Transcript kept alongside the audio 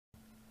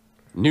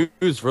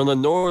News from the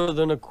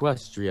northern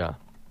Equestria.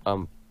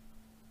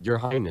 Your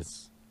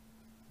Highness,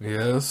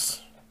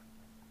 Yes?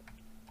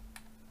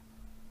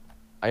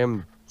 I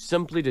am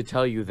simply to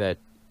tell you that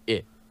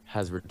it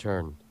has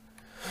returned.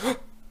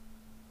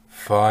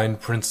 Fine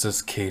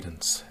Princess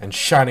Cadence and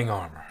shining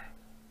armor.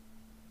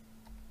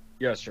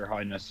 Yes, Your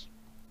Highness.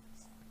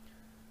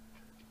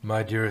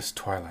 My dearest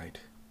Twilight,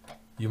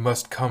 you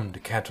must come to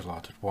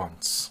Canterlot at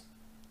once.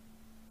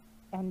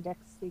 And Dex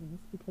sings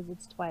because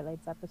it's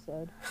Twilight's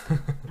episode.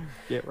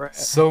 Yeah, right.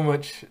 So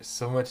much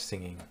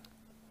singing.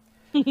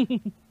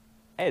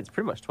 Hey, it's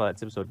pretty much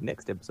Twilight's episode,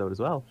 next episode as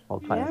well. All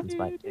Twilight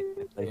inspired,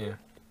 technically. Yeah.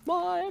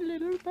 My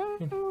little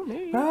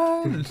pony.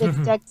 It's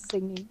Dex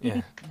singing.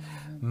 Yeah.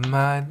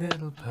 My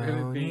little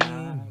pony,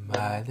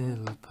 my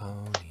little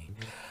pony.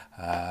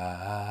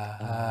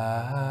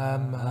 Ah,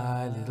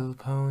 my little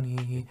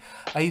pony.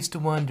 I used to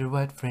wonder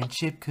what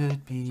friendship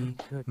could be,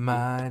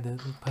 my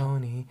little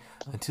pony,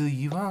 until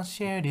you all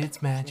shared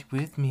its magic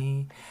with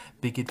me.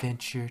 Big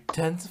adventure,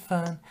 tons of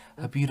fun,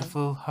 a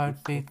beautiful heart,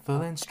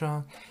 faithful and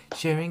strong.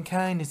 Sharing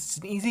kindness is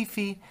an easy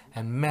feat,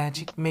 and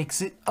magic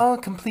makes it all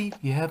complete.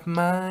 You have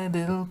my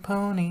little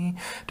pony.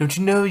 Don't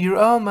you know you're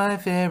all my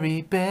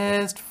very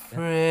best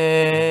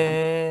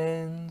friends?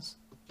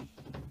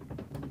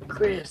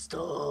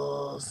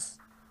 Crystals.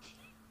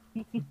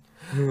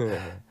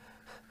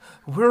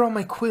 Where are all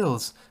my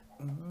quills?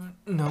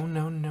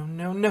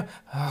 No.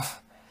 Ugh.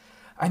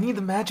 I need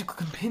the Magical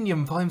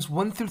Compendium, volumes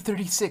 1 through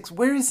 36.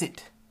 Where is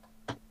it?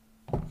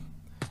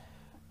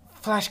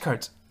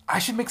 Flashcards. I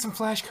should make some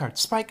flashcards.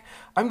 Spike,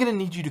 I'm gonna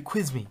need you to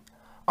quiz me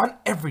on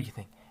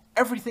everything.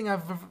 Everything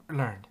I've ever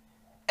learned.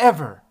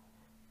 Ever.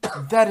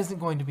 That isn't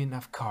going to be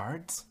enough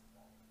cards.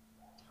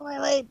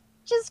 Twilight,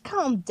 just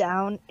calm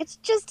down. It's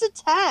just a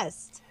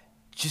test.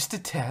 Just a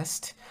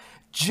test?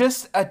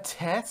 Just a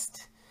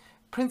test?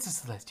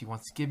 Princess Celestia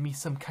wants to give me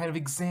some kind of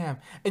exam,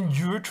 and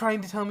you're trying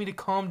to tell me to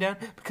calm down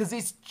because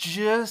it's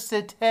just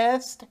a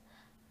test?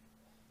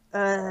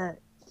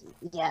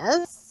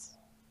 Yes?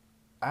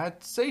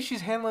 I'd say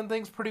she's handling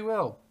things pretty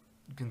well,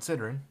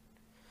 considering.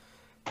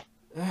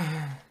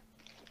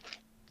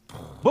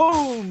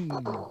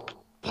 Boom!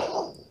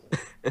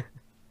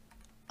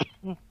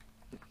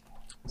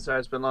 Sorry,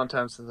 it's been a long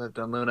time since I've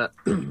done Luna.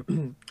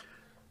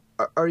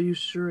 Are you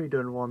sure you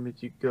don't want me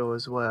to go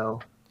as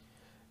well?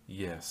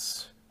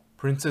 Yes.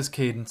 Princess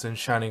Cadence and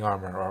Shining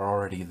Armor are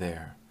already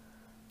there.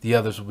 The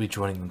others will be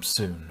joining them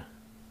soon.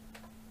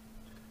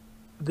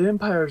 The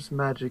Empire's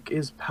magic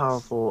is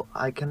powerful.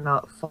 I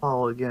cannot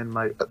fall again,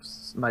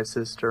 my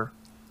sister.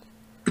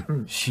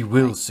 She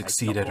will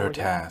succeed at her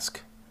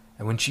task,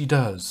 and when she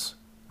does,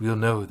 we'll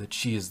know that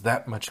she is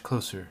that much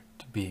closer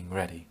to being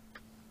ready.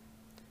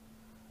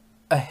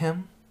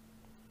 Ahem.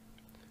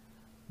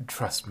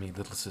 Trust me,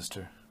 little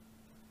sister.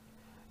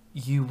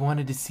 You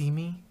wanted to see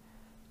me?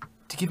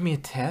 To give me a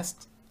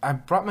test? I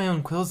brought my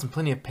own quills and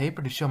plenty of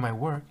paper to show my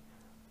work.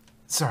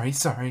 Sorry.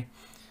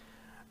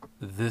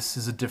 This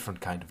is a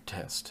different kind of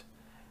test.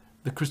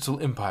 The Crystal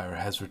Empire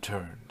has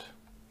returned.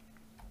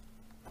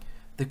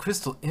 The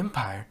Crystal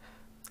Empire?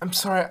 I'm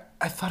sorry,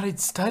 I thought I'd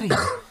studied.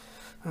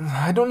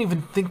 I don't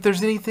even think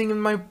there's anything in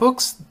my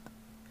books.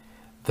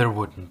 There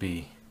wouldn't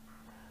be.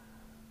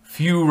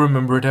 Few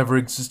remember it ever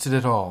existed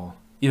at all.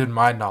 Even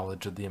my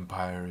knowledge of the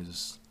Empire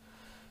is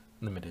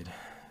limited.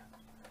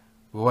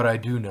 But what I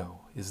do know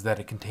is that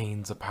it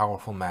contains a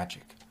powerful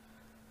magic.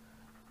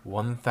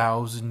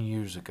 1,000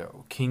 years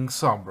ago, King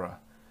Sombra,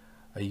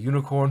 a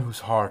unicorn whose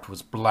heart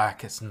was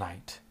black as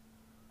night,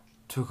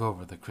 took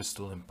over the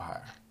Crystal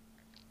Empire.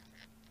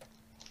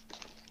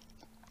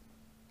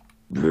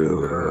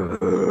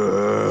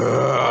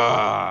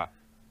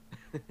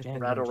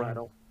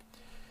 Rattle.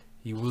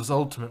 He was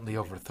ultimately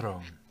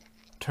overthrown,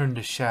 turned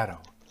to shadow,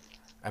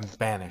 and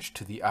banished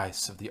to the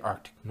ice of the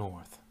Arctic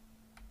North.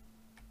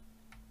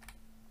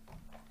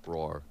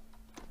 Roar.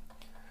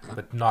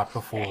 But not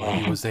before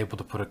he was able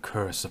to put a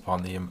curse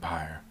upon the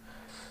Empire.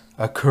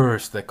 A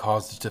curse that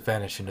caused it to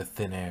vanish into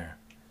thin air.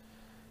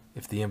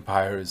 If the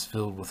Empire is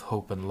filled with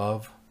hope and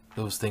love,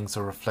 those things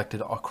are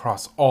reflected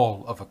across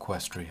all of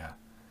Equestria.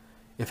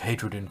 If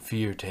hatred and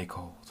fear take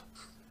hold.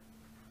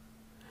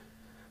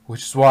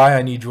 Which is why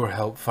I need your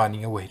help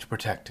finding a way to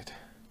protect it.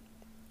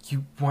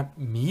 You want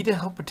me to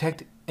help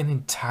protect an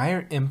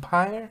entire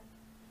empire?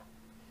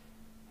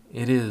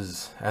 It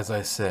is, as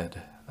I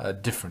said, a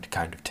different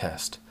kind of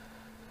test.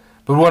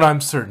 But one I'm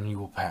certain you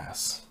will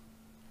pass.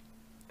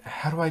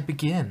 How do I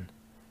begin?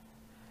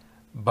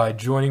 By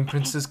joining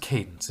Princess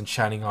Cadence in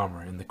Shining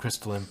Armor in the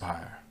Crystal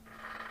Empire.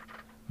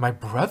 My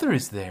brother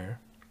is there.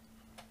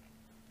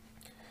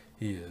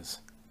 He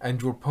is.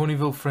 And your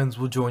Ponyville friends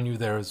will join you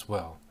there as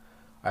well.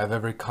 I have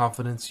every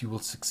confidence you will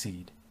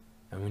succeed.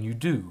 And when you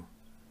do,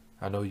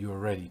 I know you are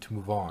ready to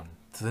move on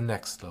to the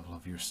next level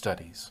of your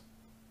studies.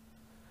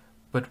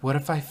 But what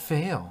if I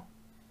fail?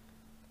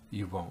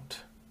 You won't.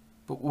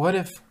 But what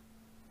if...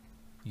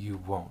 You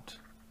won't.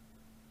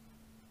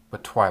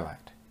 But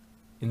Twilight,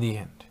 in the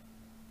end,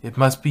 it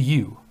must be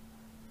you,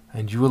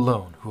 and you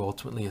alone, who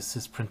ultimately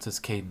assists Princess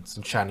Cadence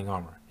in Shining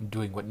Armor in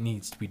doing what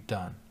needs to be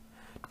done.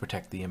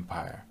 protect the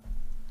Empire.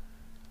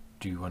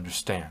 Do you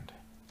understand?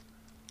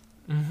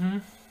 Mm-hmm.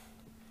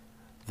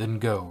 Then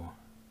go.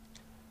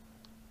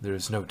 There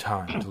is no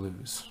time to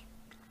lose.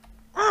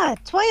 Ah,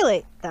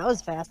 Twilight. That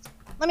was fast.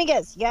 Let me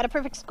guess. You got a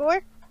perfect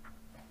score?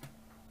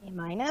 A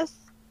minus?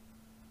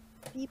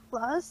 B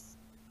plus?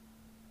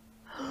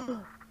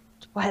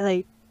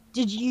 Twilight,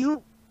 did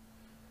you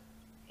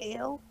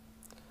fail?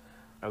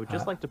 I would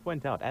just like to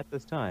point out at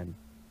this time,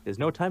 there's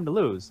no time to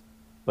lose,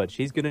 but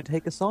she's gonna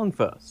take a song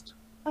first.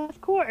 Of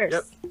course.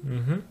 Yep.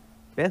 Mm-hmm.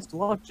 Best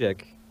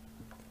logic.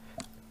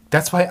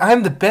 That's why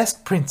I'm the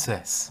best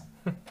princess.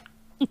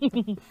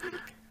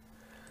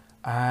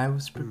 I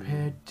was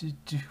prepared to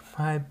do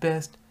my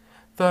best.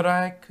 Thought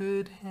I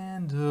could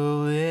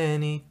handle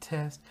any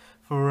test.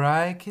 For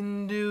I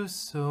can do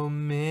so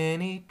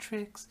many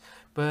tricks.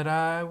 But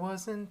I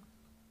wasn't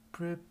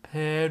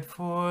prepared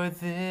for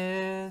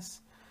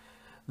this.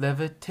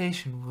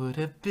 Levitation would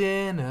have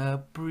been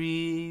a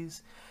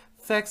breeze.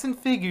 Facts and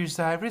figures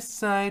I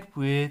recite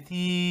with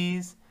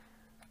ease.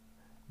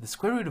 The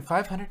square root of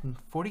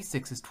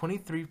 546 is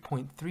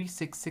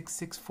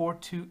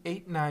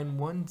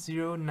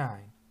 23.366642899109.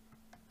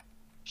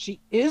 She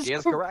is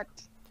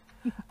correct.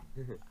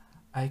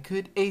 I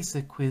could ace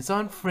a quiz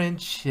on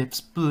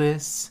friendship's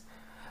bliss,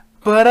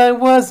 but I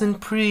wasn't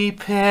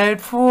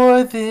prepared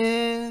for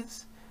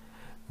this.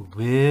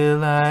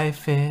 Will I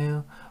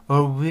fail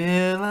or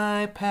will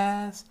I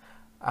pass?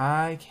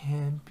 I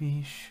can't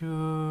be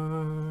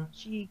sure.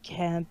 She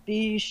can't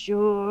be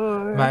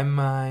sure. My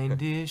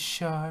mind is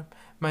sharp,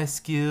 my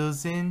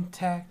skills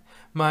intact,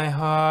 my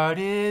heart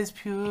is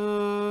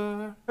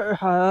pure. Her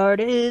heart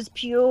is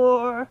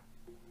pure.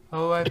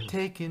 Oh, I've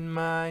taken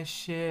my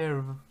share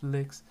of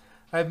licks.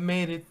 I've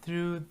made it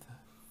through the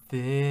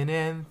thin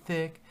and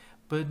thick,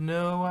 but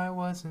no, I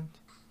wasn't.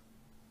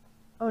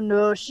 Oh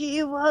no,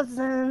 she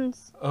wasn't.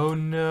 Oh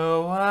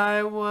no,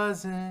 I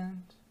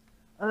wasn't.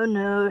 Oh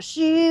no,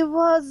 she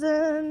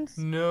wasn't.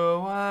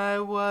 No, I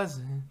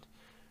wasn't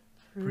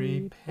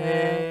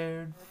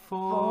prepared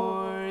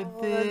for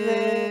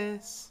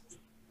this.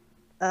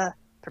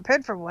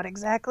 Prepared for what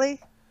exactly?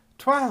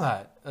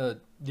 Twilight,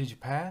 did you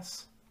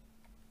pass?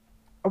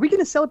 Are we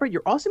gonna celebrate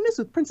your awesomeness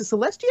with Princess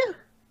Celestia?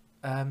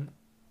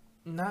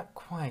 Not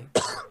quite.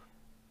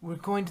 We're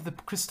going to the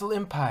Crystal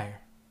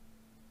Empire.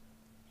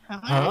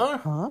 Huh?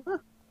 Huh?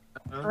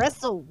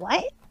 Crystal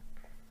what?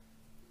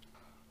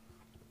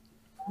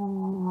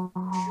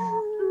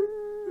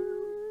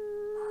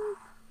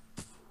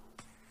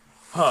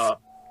 Ha!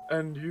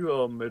 And you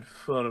all made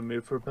fun of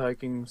me for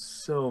packing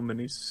so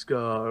many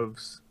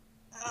scarves.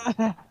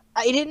 I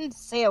didn't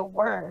say a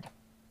word.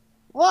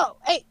 Whoa,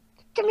 hey,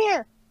 come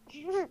here.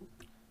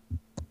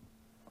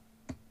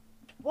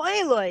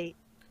 Twilight.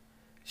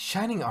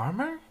 Shining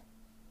armor?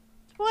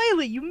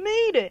 Twilight, you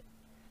made it.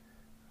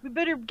 We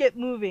better get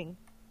moving.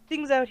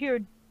 Things out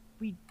here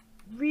we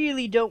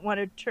really don't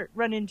want to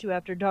run into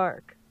after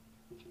dark.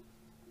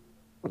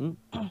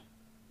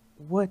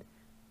 What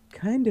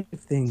kind of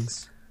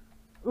things?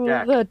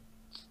 Jack. Let's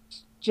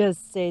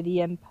just say the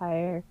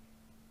Empire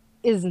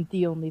isn't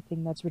the only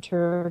thing that's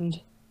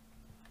returned.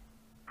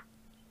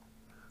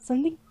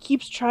 Something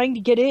keeps trying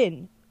to get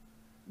in.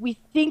 We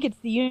think it's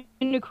the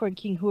Unicorn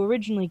King who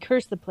originally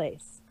cursed the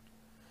place.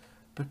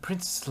 But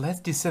Princess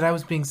Celestia said I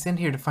was being sent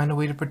here to find a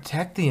way to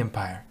protect the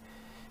Empire.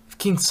 If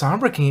King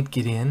Sombra can't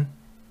get in,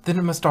 then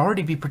it must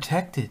already be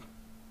protected.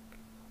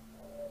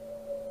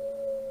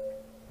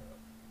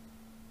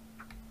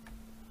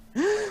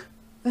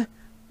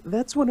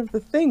 That's one of the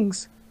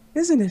things,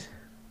 isn't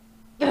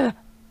it?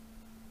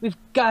 We've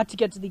got to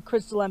get to the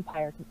Crystal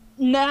Empire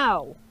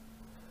now.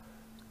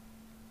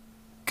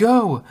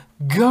 Go!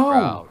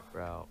 Go!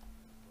 Growl.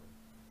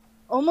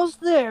 Almost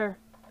there.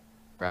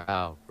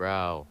 Growl.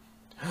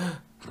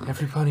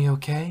 Everybody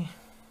okay?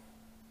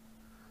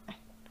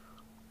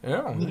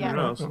 Yeah.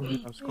 Yes,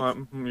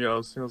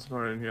 yes,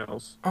 fine,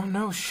 yes. Oh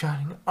no,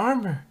 Shining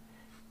Armor!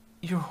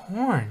 Your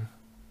horn!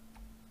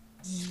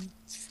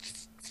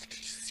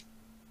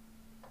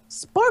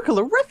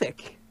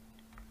 Sparklerific!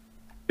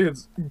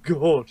 It's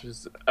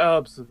gorgeous,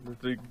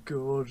 absolutely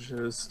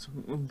gorgeous.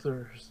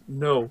 There's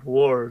no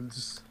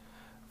words.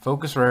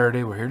 Focus,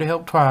 Rarity. We're here to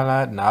help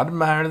Twilight, not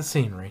admire the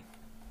scenery.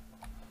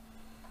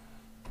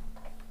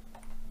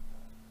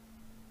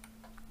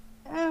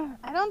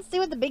 I don't see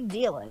what the big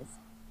deal is.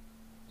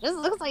 Just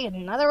looks like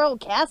another old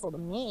castle to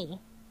me.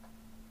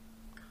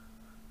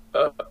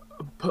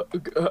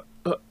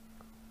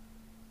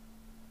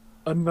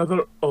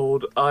 Another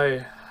old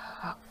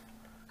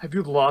Have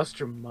you lost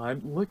your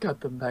mind? Look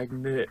at the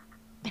magnet.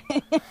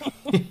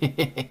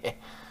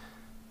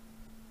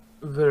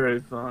 Very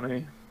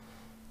funny.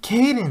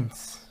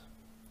 Cadence!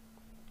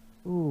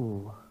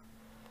 Ooh.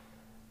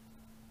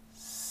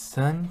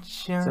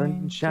 Sunshine,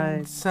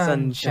 Sunshine,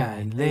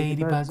 sunshine,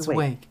 ladybugs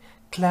awake.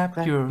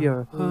 Clap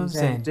your hooves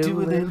and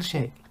do a little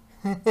shake.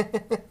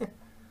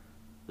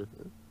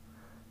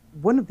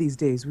 One of these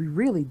days, we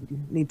really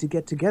need to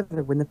get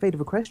together when the fate of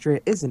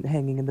Equestria isn't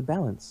hanging in the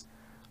balance.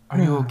 Are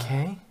you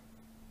okay?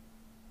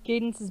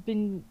 Cadence has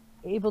been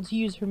able to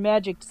use her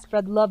magic to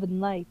spread love and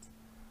light.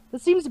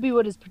 That seems to be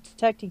what is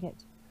protecting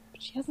it.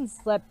 But she hasn't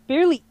slept,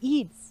 barely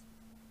eats.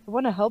 I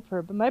want to help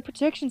her, but my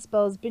protection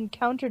spell has been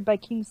countered by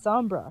King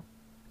Sombra.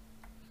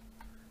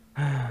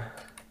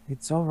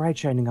 It's all right,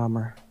 Shining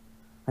Armor.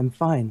 I'm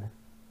fine.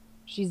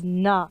 She's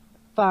not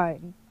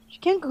fine. She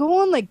can't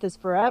go on like this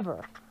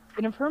forever.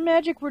 And if her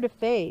magic were to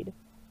fade,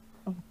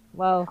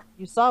 well,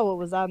 you saw what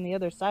was on the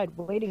other side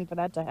waiting for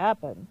that to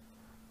happen.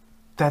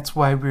 That's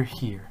why we're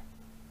here.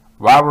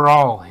 Why we're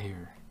all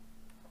here.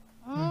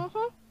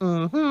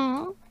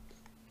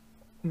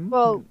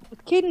 Well,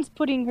 with Cadence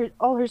putting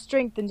all her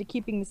strength into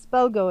keeping the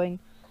spell going,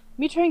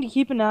 me trying to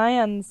keep an eye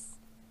on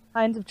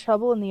signs of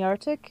trouble in the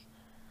Arctic,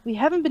 we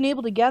haven't been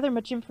able to gather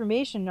much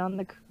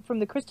information from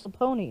the crystal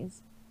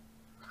ponies.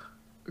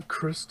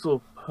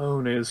 Crystal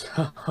ponies.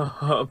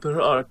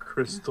 There are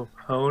crystal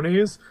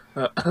ponies.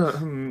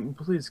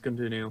 Please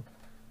continue.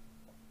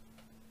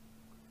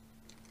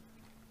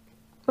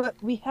 But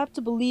we have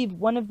to believe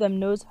one of them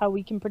knows how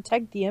we can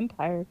protect the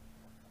Empire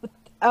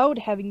without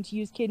having to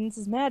use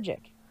Cadence's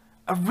magic.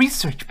 A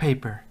research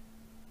paper.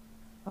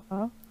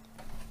 Uh-huh.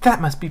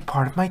 That must be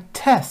part of my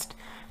test.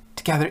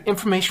 To gather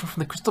information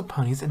from the crystal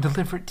ponies and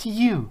deliver it to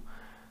you.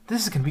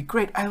 This is going to be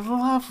great. I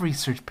love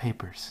research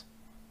papers.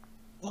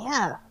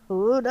 Yeah,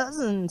 who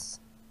doesn't?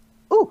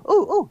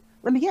 Ooh.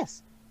 Let me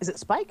guess. Is it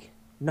Spike?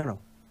 No.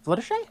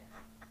 Fluttershy?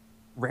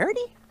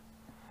 Rarity?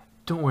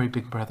 Don't worry,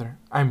 big brother.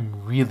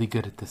 I'm really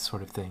good at this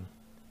sort of thing.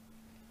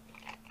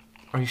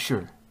 Are you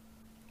sure?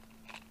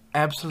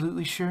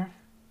 Absolutely sure?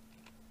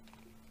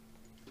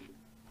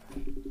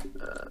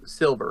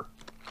 Silver.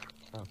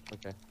 Oh,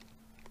 okay.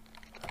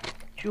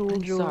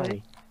 Jewel.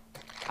 Sorry.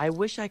 I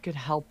wish I could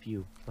help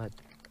you, but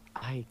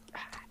I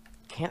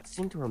can't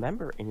seem to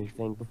remember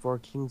anything before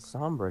King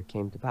Sombra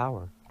came to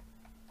power.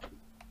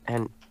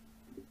 And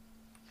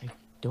I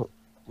don't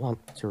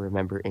want to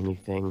remember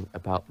anything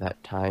about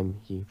that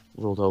time he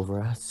ruled over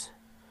us.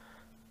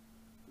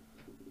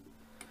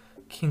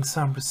 King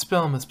Sombra's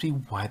spell must be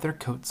why their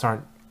coats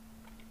aren't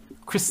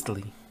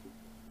crystally.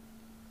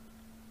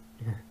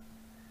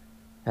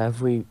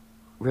 Have we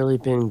really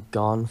been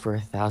gone for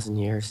 1,000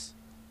 years?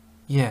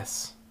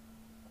 Yes.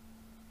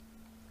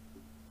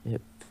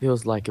 It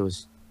feels like it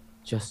was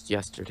just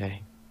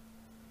yesterday.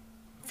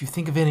 If you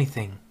think of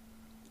anything,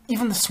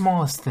 even the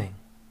smallest thing.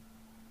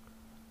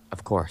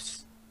 Of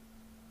course.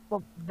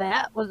 Well,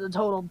 that was a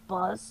total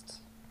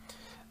bust.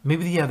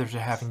 Maybe the others are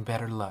having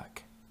better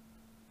luck.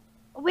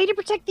 A way to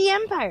protect the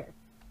Empire.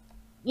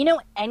 You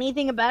know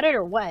anything about it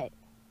or what?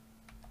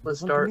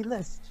 Let's One start. for me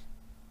list.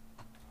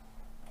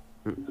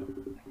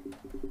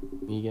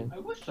 Me again? I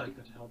wish I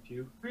could help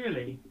you,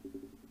 really.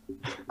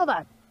 Hold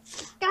on.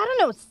 Gotta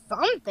know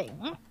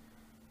something.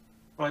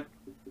 But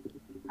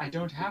I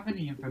don't have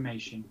any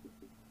information.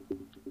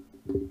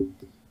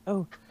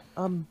 Oh,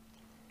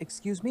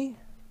 excuse me?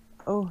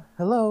 Oh,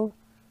 hello?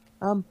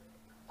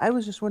 I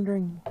was just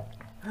wondering...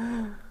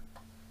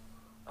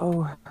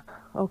 Oh,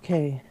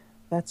 okay.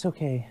 That's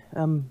okay.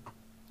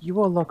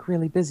 You all look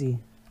really busy.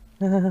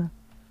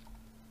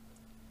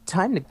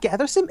 Time to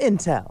gather some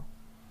intel.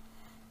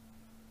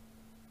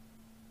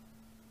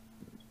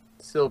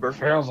 Silver.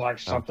 Feels like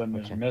something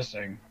is okay.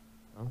 missing.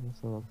 Oh,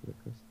 that's not the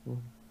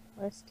crystal.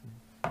 West.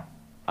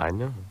 I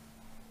know.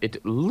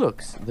 It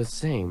looks the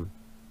same,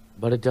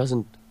 but it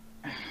doesn't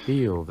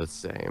feel the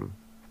same.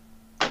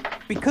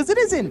 Because it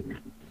isn't!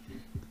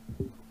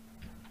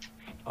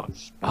 A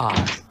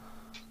spy.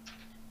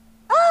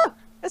 Ah!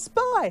 A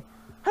spy!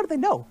 How do they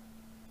know?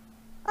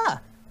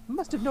 Ah!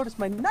 Must have noticed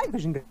my night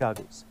vision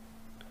goggles.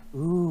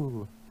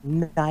 Ooh,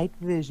 night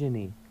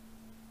vision-y.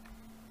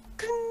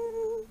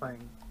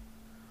 Fine.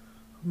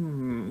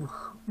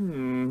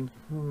 And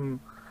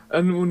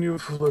when you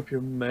flip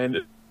your mane,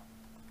 it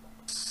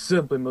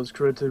simply must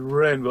create a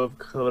rainbow of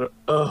color.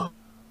 Oh,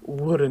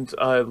 wouldn't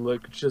I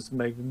look just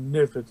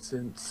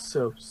magnificent,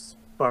 so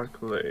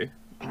sparkly?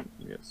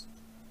 Yes.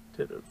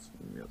 Titters,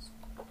 yes.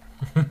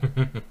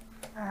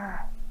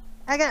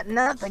 I got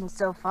nothing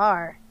so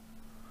far.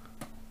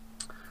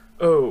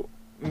 Oh,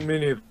 me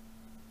neither.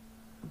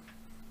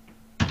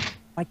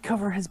 My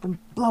cover has been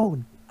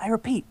blown. I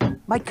repeat,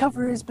 my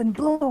cover has been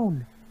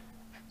blown.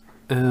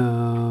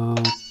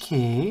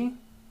 Okay.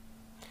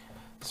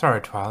 Sorry,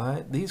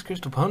 Twilight. These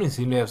crystal ponies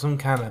seem to have some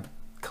kind of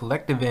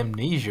collective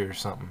amnesia or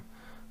something.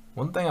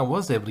 One thing I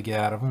was able to get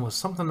out of them was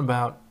something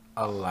about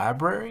a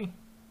library?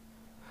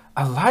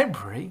 A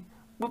library?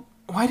 Well,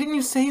 why didn't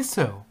you say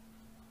so?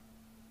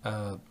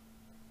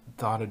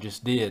 Thought I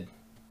just did.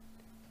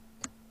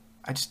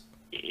 I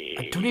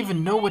don't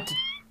even know what to...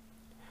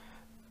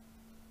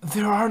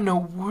 There are no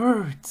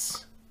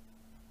words.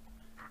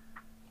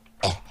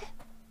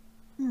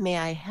 May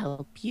I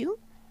help you?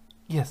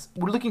 Yes,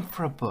 we're looking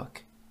for a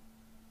book.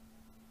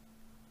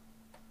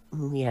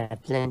 We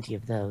have plenty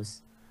of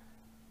those.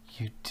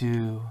 You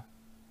do.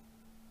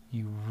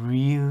 You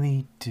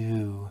really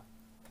do.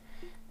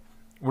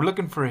 We're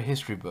looking for a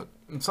history book.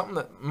 Something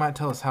that might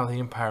tell us how the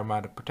Empire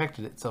might have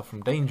protected itself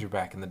from danger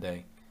back in the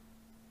day.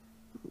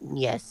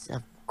 Yes,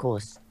 of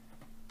course.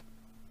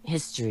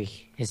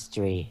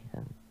 History.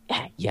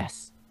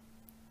 Yes.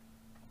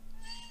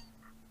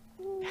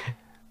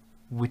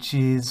 Which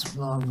is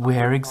Long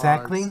where pause.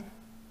 exactly?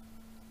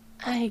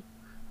 I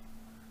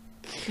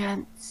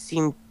can't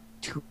seem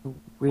to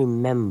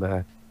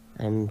remember.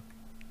 I'm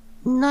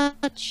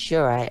not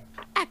sure I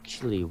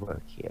actually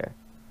work here.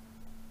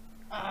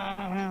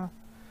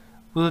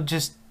 We'll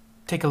just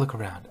take a look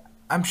around.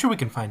 I'm sure we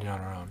can find it on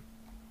our own.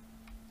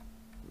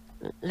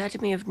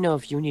 Let me know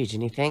if you need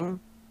anything.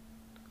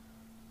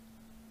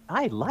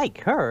 I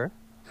like her.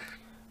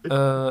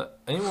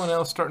 Anyone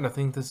else starting to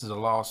think this is a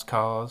lost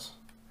cause?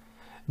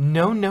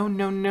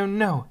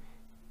 No.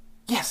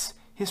 Yes,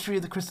 History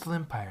of the Crystal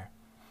Empire.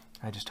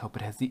 I just hope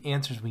it has the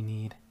answers we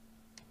need.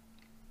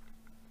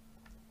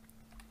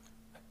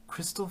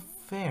 Crystal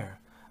Fair.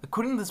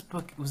 According to this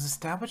book, it was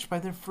established by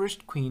their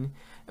first queen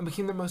and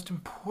became their most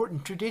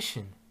important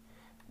tradition.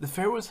 The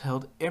fair was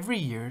held every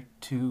year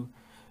to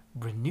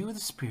renew the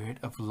spirit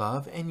of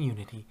love and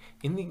unity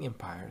in the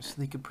empire so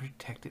they could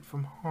protect it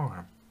from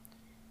harm.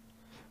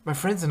 My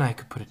friends and I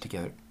could put it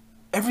together.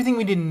 Everything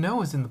we didn't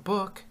know is in the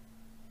book.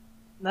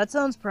 That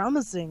sounds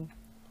promising.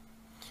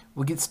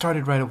 We'll get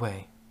started right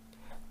away.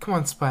 Come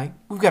on, Spike.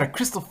 We've got a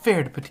crystal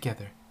fair to put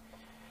together.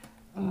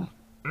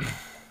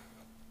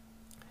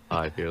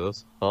 I hear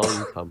this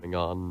hum coming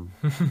on.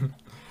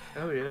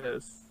 Oh,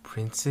 yes.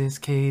 Princess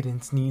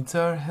Cadence needs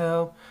our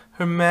help.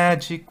 Her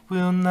magic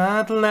will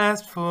not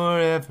last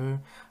forever.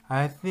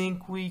 I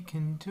think we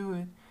can do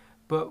it,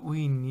 but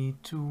we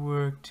need to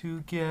work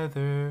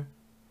together.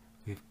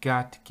 We've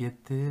got to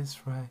get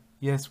this right.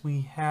 Yes,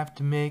 we have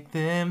to make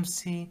them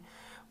see.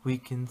 We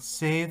can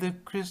save the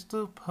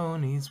crystal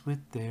ponies with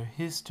their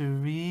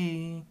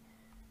history.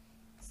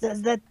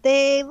 Says that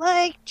they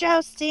like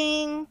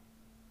jousting.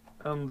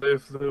 And they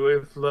flew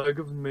a flag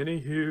of many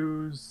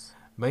hues.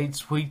 Made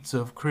sweets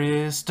of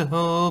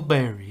crystal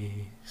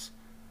berries.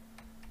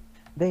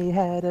 They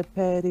had a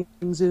petting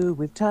zoo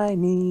with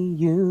tiny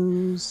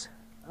ewes.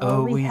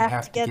 Oh, we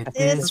have to get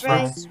this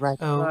right. Right.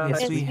 Oh,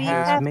 yes, Yes, we we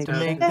have have to to make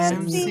make them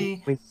them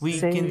see. We We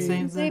can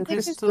save the the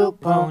crystal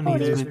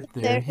ponies with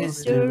their their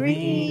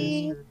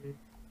history.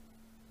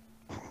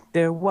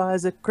 There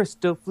was a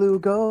crystal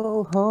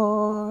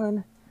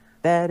flugelhorn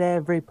that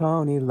every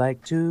pony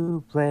liked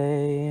to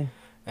play.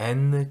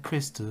 And the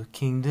Crystal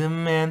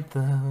Kingdom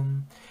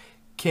anthem.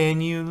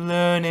 Can you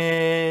learn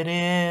it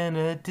in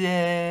a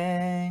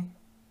day?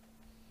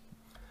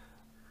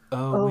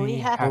 Oh, we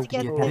have to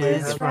get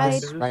this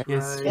right.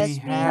 Yes, we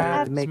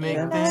have to make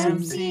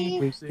them see.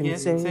 We can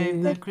Yes,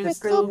 save the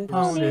crystal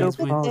ponies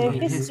with their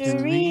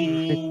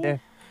history.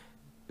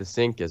 The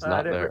sync is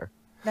not there.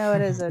 No,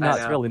 it isn't. No, It's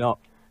it's really not.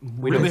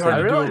 Really don't hard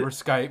to say do that. over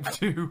Skype,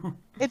 too.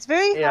 It's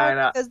very Yeah, I hard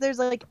know. because there's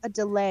like a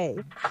delay.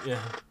 Yeah.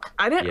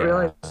 I didn't Yeah.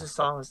 realize the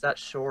song was that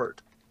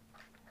short.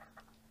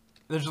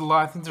 There's a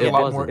lot, I think there's It a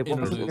lot wasn't. more It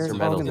wasn't interludes,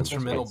 instrumental than in the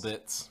instrumental space.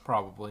 bits,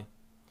 probably.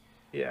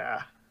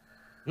 Yeah.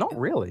 Not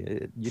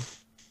really.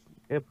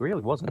 It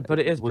really wasn't. But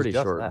it is was pretty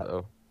just short, that.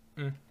 though.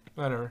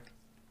 Whatever.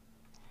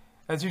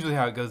 That's usually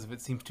how it goes if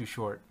it seems too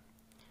short.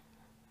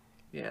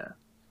 Yeah.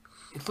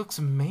 It looks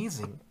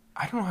amazing.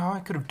 I don't know how I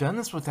could have done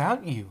this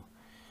without you.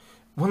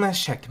 One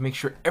last check to make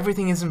sure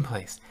everything is in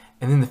place,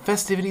 and then the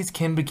festivities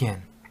can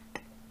begin.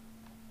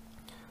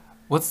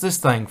 What's this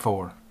thing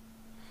for?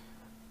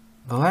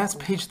 The last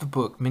page of the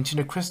book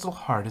mentioned a crystal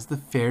heart as the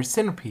fair's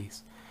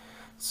centerpiece,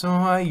 so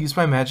I used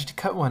my magic to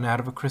cut one out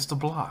of a crystal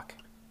block.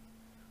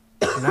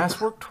 Nice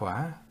work,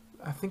 Twy.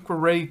 I think we're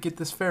ready to get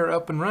this fair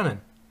up and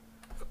running.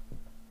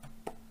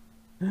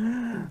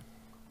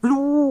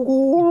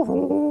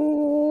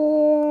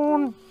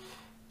 Flugelhorn,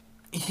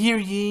 Hear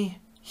ye,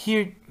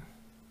 hear...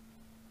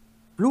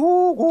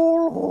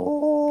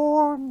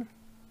 flugelhorn.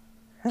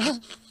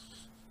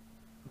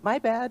 My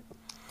bad.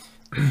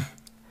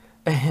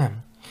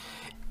 Ahem.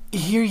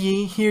 Hear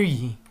ye, hear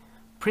ye.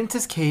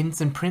 Princess Cadence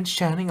and Prince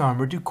Shining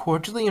Armor do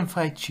cordially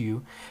invite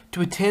you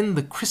to attend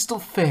the Crystal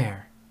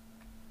Fair.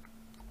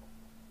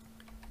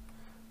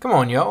 Come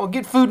on, y'all.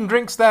 Get food and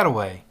drinks that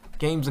away.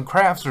 Games and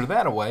crafts are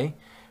that away.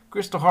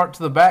 Crystal Heart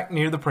to the back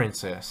near the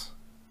princess.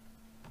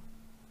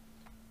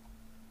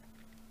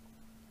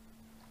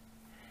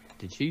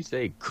 Did she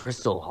say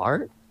Crystal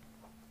Heart?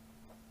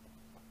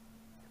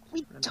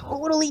 We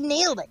totally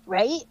nailed it,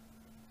 right?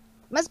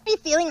 Must be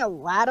feeling a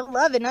lot of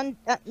love and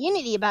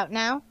unity about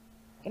now.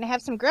 Gonna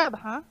have some grub,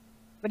 huh?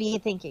 What are you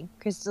thinking?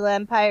 Crystal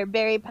Empire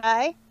berry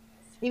pie?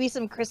 Maybe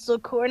some crystal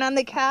corn on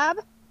the cob?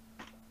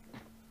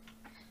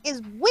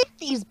 Is with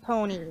these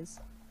ponies.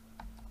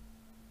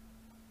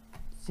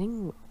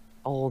 Seeing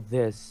all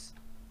this,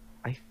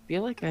 I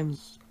feel like I'm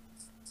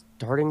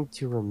starting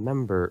to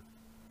remember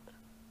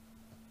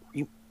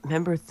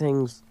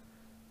things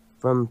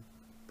from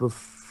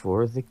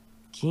before the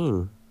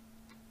king.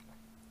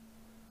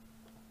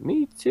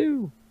 Me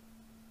too.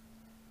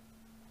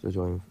 So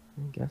join,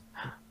 I guess.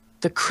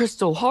 The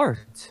Crystal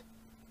Heart.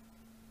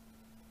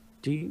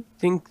 Do you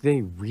think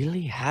they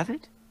really have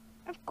it?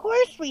 Of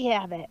course we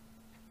have it.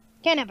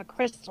 Can't have a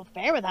crystal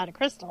fair without a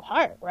crystal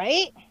heart,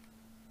 right?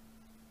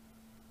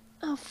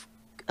 Of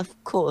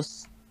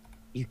course.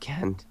 You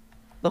can't.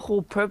 The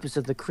whole purpose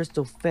of the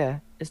Crystal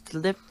Fair is to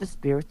lift the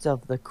spirits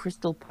of the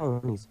Crystal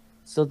Ponies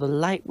so the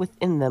light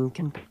within them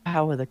can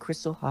power the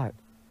Crystal Heart,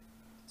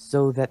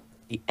 so that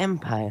the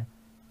Empire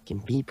can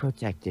be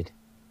protected.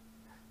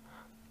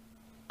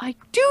 I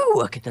do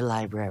work at the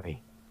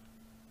library.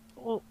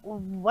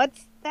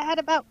 What's that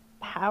about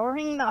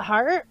powering the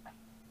heart?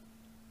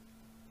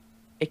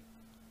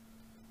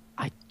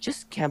 I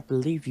just can't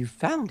believe you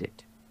found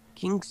it.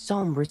 King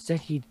Sombra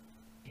said he'd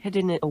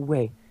hidden it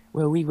away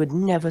where we would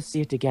never see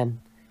it again.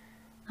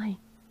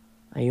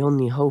 I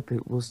only hope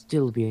it will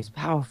still be as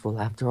powerful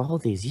after all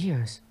these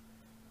years.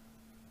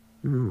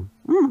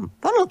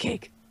 Funnel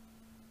cake.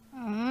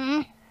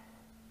 Mm,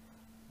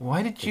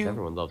 Why did 'Cause you...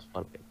 everyone loves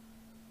funnel cake.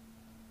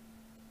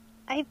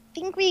 I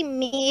think we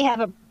may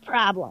have a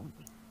problem.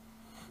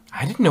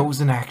 I didn't know it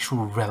was an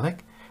actual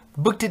relic.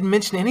 The book didn't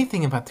mention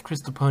anything about the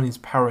crystal ponies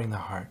powering the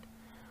heart.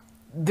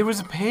 There was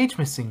a page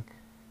missing.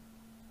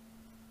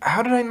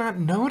 How did I not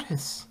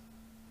notice?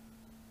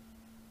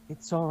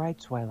 It's all right,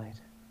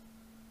 Twilight.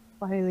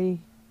 Wiley.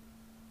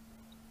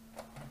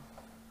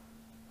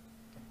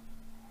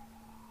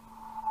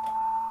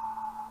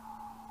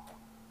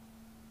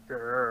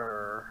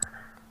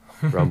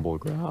 Grumble,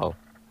 growl.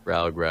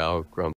 Growl, growl, grumble.